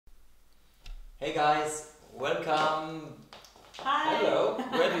Hey guys, welcome. Hi. Hello,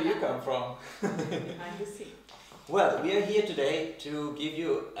 where do you come from? Behind the scene. Well, we are here today to give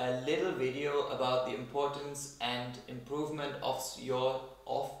you a little video about the importance and improvement of your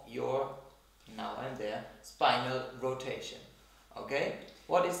now and there spinal rotation. Okay?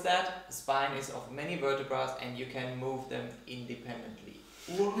 What is that? The spine is of many vertebrae and you can move them independently.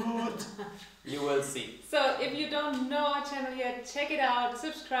 What? You will see. So if you don't know our channel yet, check it out,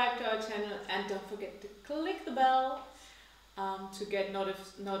 subscribe to our channel, and don't forget to click the bell to get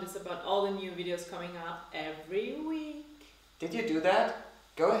notice about all the new videos coming up every week. Did you do that?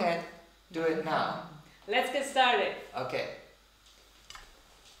 Go ahead, do it now. Let's get started. Okay.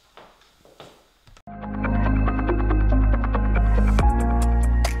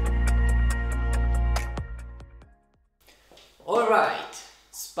 Alright,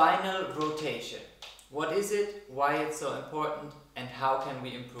 spinal rotation. What is it, why it's so important, and how can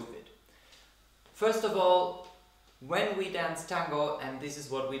we improve it? First of all, when we dance tango, and this is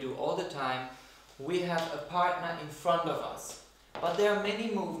what we do all the time, we have a partner in front of us. But there are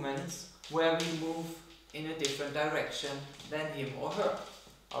many movements where we move in a different direction than him or her.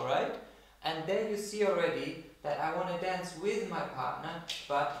 Alright? And there you see already that I want to dance with my partner,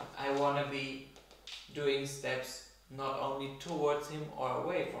 but I want to be doing steps not only towards him or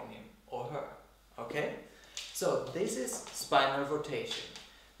away from him or her. Okay? So this is spinal rotation.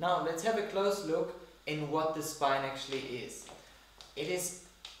 Now let's have a close look in what the spine actually is. It is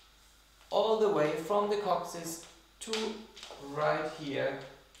all the way from the coccyx to right here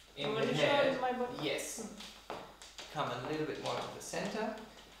in the head. Yes. Come a little bit more to the center.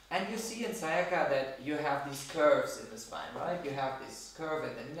 And you see in Sayaka that you have these curves in the spine, right? You have this curve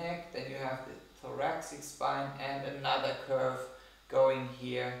in the neck, then you have the thoracic spine and another curve going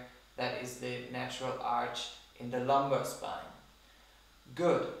here. That is the natural arch in the lumbar spine.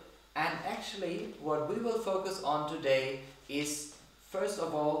 Good. And actually what we will focus on today is first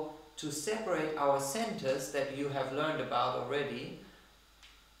of all to separate our centers that you have learned about already,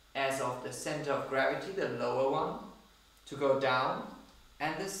 as of the center of gravity, the lower one, to go down,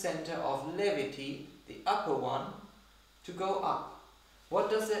 and the center of levity, the upper one, to go up. What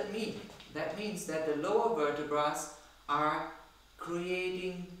does that mean? That means that the lower vertebrae are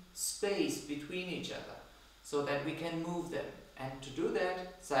creating space between each other so that we can move them. And to do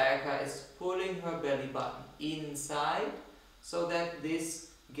that, Sayaka is pulling her belly button inside so that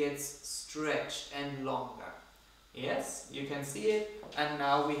this gets stretched and longer. Yes, you can see it. And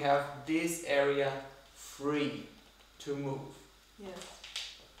now we have this area free to move. Yes.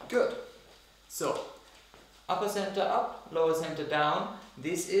 Good. So, upper center up, lower center down.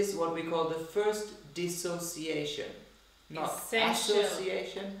 This is what we call the first dissociation. Not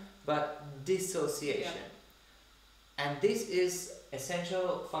association, but dissociation. Yeah. And this is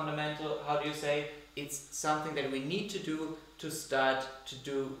essential, fundamental, how do you say? It's something that we need to do to start to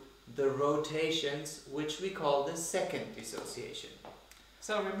do the rotations, which we call the second dissociation.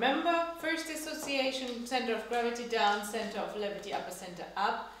 So remember, first dissociation, center of gravity down, center of levity, upper center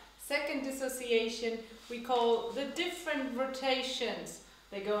up. Second dissociation, we call the different rotations.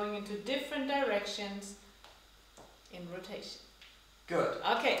 They're going into different directions in rotation. Good.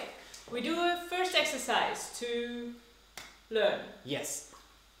 Okay, we do a first exercise to learn. Yes.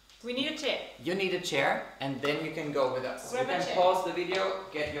 We need a chair. You need a chair, and then you can go with us. Grab you can a chair. pause the video,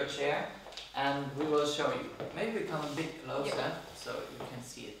 get your chair, and we will show you. Maybe we come a bit closer so you can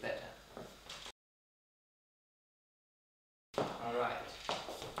see it better. Alright.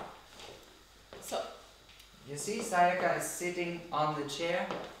 So, you see Sayaka is sitting on the chair,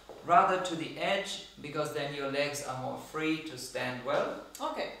 rather to the edge, because then your legs are more free to stand well.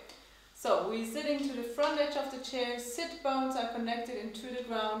 okay. So, we're sitting to the front edge of the chair, sit bones are connected into the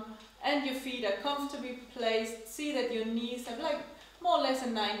ground, and your feet are comfortably placed. See that your knees have like more or less a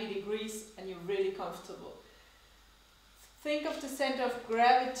 90 degrees and you're really comfortable. Think of the center of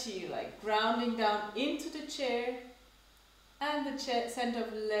gravity like grounding down into the chair and the center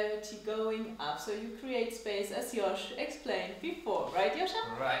of levity going up. So you create space as Josh explained before, right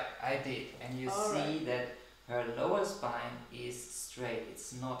Joscha? Right, I did. And you see that her lower spine is straight.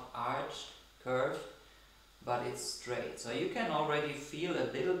 It's not arched, curved, but it's straight. So you can already feel a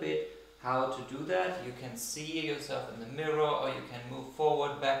little bit how to do that. You can see yourself in the mirror, or you can move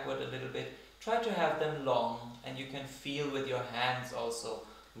forward, backward a little bit. Try to have them long, and you can feel with your hands also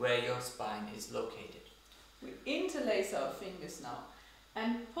where your spine is located. We interlace our fingers now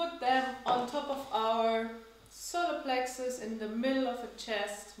and put them on top of our solar plexus in the middle of the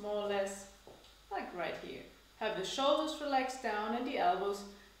chest, more or less, like right here. Have the shoulders relaxed down and the elbows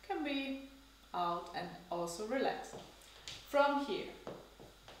can be out and also relaxed. From here,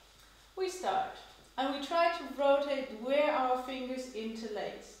 we start and we try to rotate where our fingers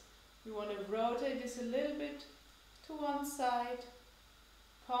interlace. We want to rotate this a little bit to one side,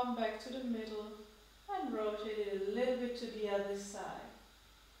 come back to the middle and rotate it a little bit to the other side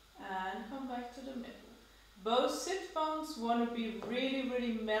and come back to the middle. Both sit bones want to be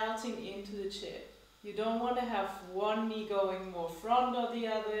really melting into the chair. You don't want to have one knee going more front or the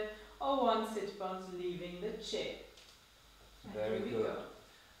other, or one sit bones leaving the chair. Very good. Go.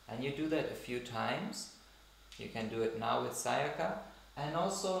 And you do that a few times. You can do it now with Sayaka. And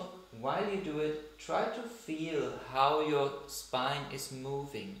also, while you do it, try to feel how your spine is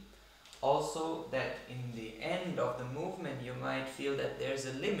moving. Also, that in the end of the movement, you might feel that there's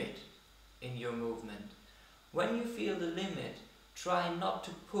a limit in your movement. When you feel the limit, try not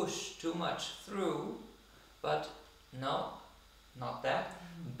to push too much through, but no, not that,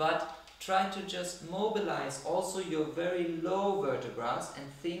 but try to just mobilize also your very low vertebrae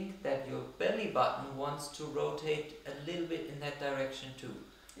and think that your belly button wants to rotate a little bit in that direction too.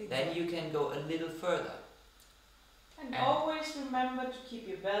 Exactly. Then you can go a little further. And always remember to keep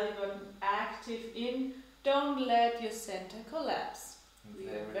your belly button active in. Don't let your center collapse. We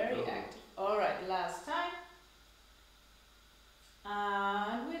are very active. Alright, last time.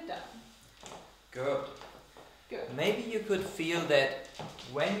 And we're done. Good. Good. Maybe you could feel that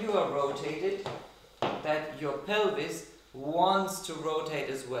when you are rotated, that your pelvis wants to rotate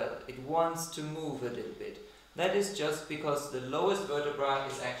as well. It wants to move a little bit. That is just because the lowest vertebra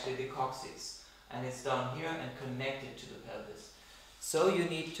is actually the coccyx. And it's down here and connected to the pelvis. So you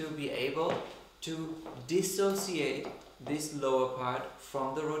need to be able to dissociate this lower part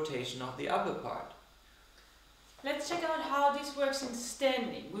from the rotation of the upper part. Let's check out how this works in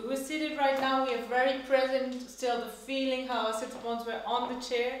standing. We were seated right now, we have very present still the feeling how our sit bones were on the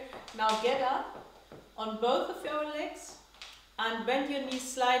chair. Now get up on both of your legs and bend your knees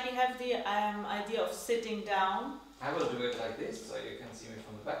slightly, have the idea of sitting down. I will do it like this so you can see me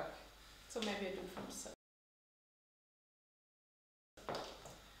from the back. So maybe I do it from the side.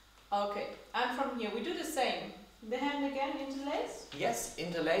 Okay, and from here we do the same. The hand again, interlace? Yes,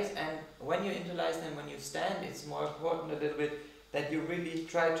 interlace, and when you interlace them, when you stand, it's more important a little bit that you really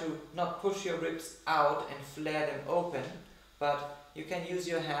try to not push your ribs out and flare them open, but you can use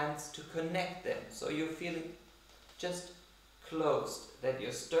your hands to connect them. So you're feeling just closed, that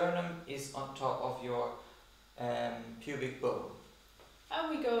your sternum is on top of your pubic bone. And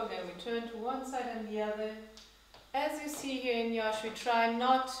we go again, we turn to one side and the other. As you see here in Josh, we try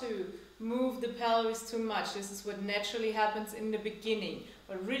not to move the pelvis too much. This is what naturally happens in the beginning.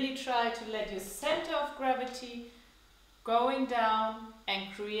 But really try to let your center of gravity going down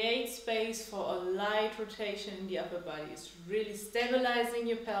and create space for a light rotation in the upper body. It's really stabilizing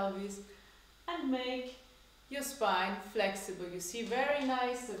your pelvis and make your spine flexible. You see very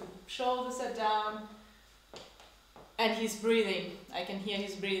nice, the shoulders are down. And he's breathing. I can hear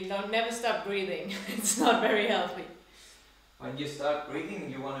he's breathing. Don't never stop breathing. It's not very healthy. When you start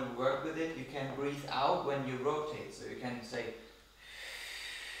breathing, you want to work with it. You can breathe out when you rotate. So you can say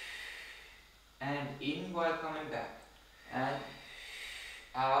and in while coming back. And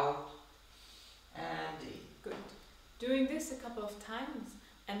out and in. Good. Doing this a couple of times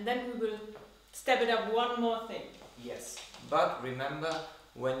and then we will step it up one more thing. Yes. But remember,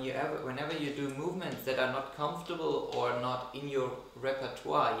 whenever you do movements that are not comfortable or not in your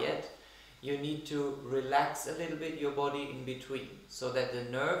repertoire yet, you need to relax a little bit your body in between so that the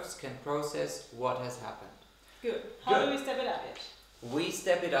nerves can process what has happened. Good. How do we step it up yet? We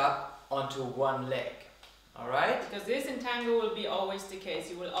step it up onto one leg. Alright? Because this in tango will be always the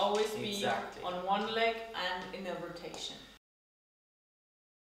case. You will always be on one leg and in a rotation.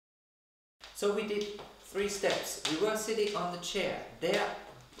 So we did 3 steps. We were sitting on the chair. There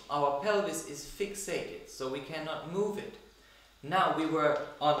our pelvis is fixated, so we cannot move it. Now we were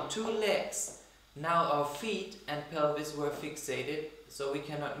on 2 legs. Now our feet and pelvis were fixated, so we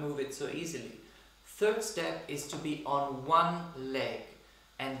cannot move it so easily. 3rd step is to be on 1 leg.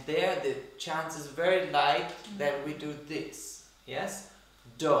 And there the chance is very light that we do this. Yes?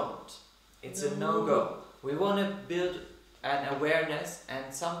 Don't. It's a no-go. We want to build an awareness, and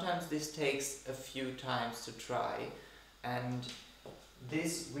sometimes this takes a few times to try. And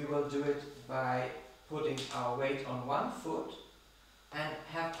this we will do it by putting our weight on 1 foot and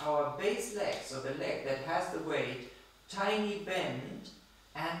have our base leg, so the leg that has the weight, tiny bend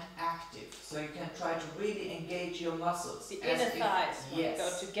and active. So you can try to really engage your muscles. The inner thighs go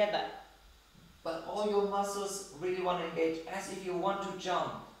together. But all your muscles really want to engage as if you want to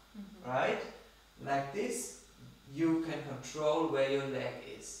jump, right? Like this, you can control where your leg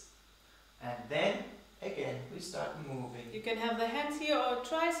is. And then again we start moving. You can have the hands here or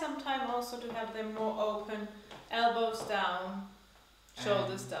try sometime also to have them more open, elbows down,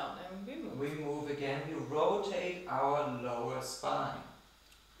 shoulders down, and we move. We move again, we rotate our lower spine.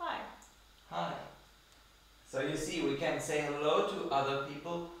 Hi. Hi. So you see, we can say hello to other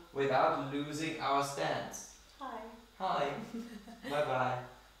people without losing our stance. Hi. Hi. Bye-bye.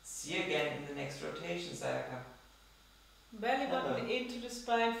 See you again in the next rotation, Sayaka. Belly button into the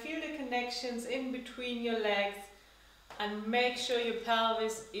spine, feel the connections in between your legs and make sure your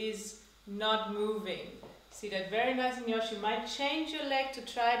pelvis is not moving. See that very nice in yours. You might change your leg to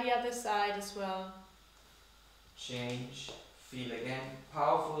try the other side as well. Change, feel again,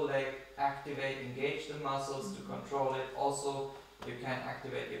 powerful leg, activate, engage the muscles to control it. Also, you can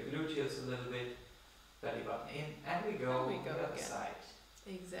activate your gluteus a little bit, belly button in, and we go, and we go the other again. side.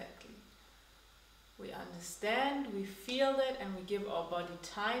 Exactly. We understand, we feel that, and we give our body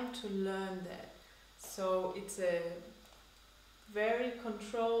time to learn that. So it's a very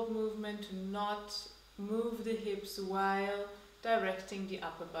controlled movement to not move the hips while directing the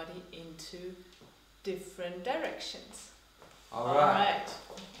upper body into different directions. All right.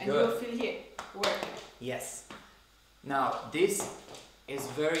 And Good. you'll feel here, work. Yes. Now, this is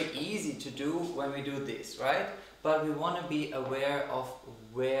very easy to do when we do this, right? But we want to be aware of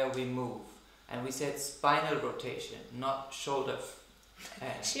where we move. And we said spinal rotation, not shoulder.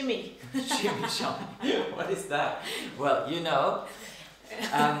 Shimmy. Shimmy, shimmy. What is that? Well, you know.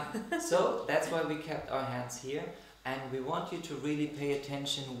 So that's why we kept our hands here. And we want you to really pay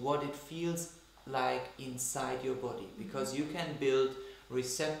attention what it feels like inside your body. Because you can build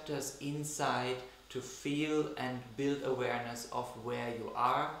receptors inside to feel and build awareness of where you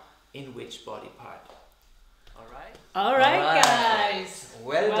are in which body part. Alright? Alright, guys.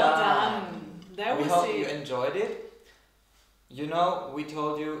 Well done. That We was hope it. you enjoyed it. You know, we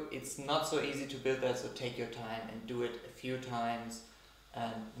told you it's not so easy to build that, so take your time and do it a few times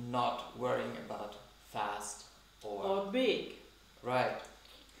and not worrying about fast or big. Right.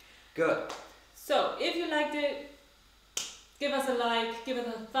 Good. So, if you liked it, give us a like, give it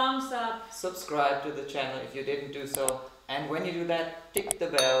a thumbs up. Subscribe to the channel if you didn't do so. And when you do that, tick the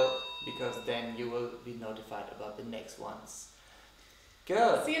bell, because then you will be notified about the next ones.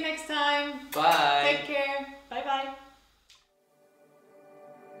 Good. See you next time. Bye.